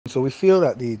So we feel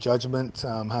that the judgment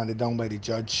handed down by the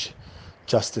judge,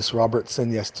 Justice Robertson,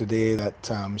 yesterday,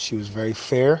 that she was very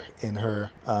fair in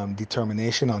her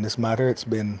determination on this matter. It's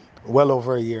been well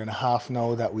over a year and a half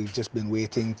now that we've just been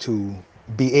waiting to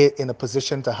be in a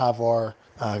position to have our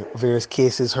various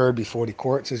cases heard before the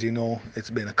courts. As you know, it's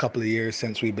been a couple of years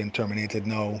since we've been terminated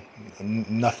now.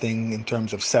 Nothing in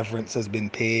terms of severance has been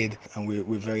paid, and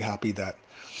we're very happy that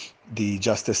the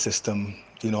justice system,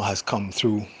 has come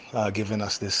through, giving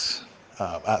us this,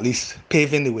 at least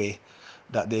paving the way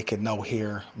that they can now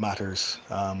hear matters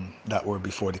that were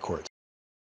before the courts.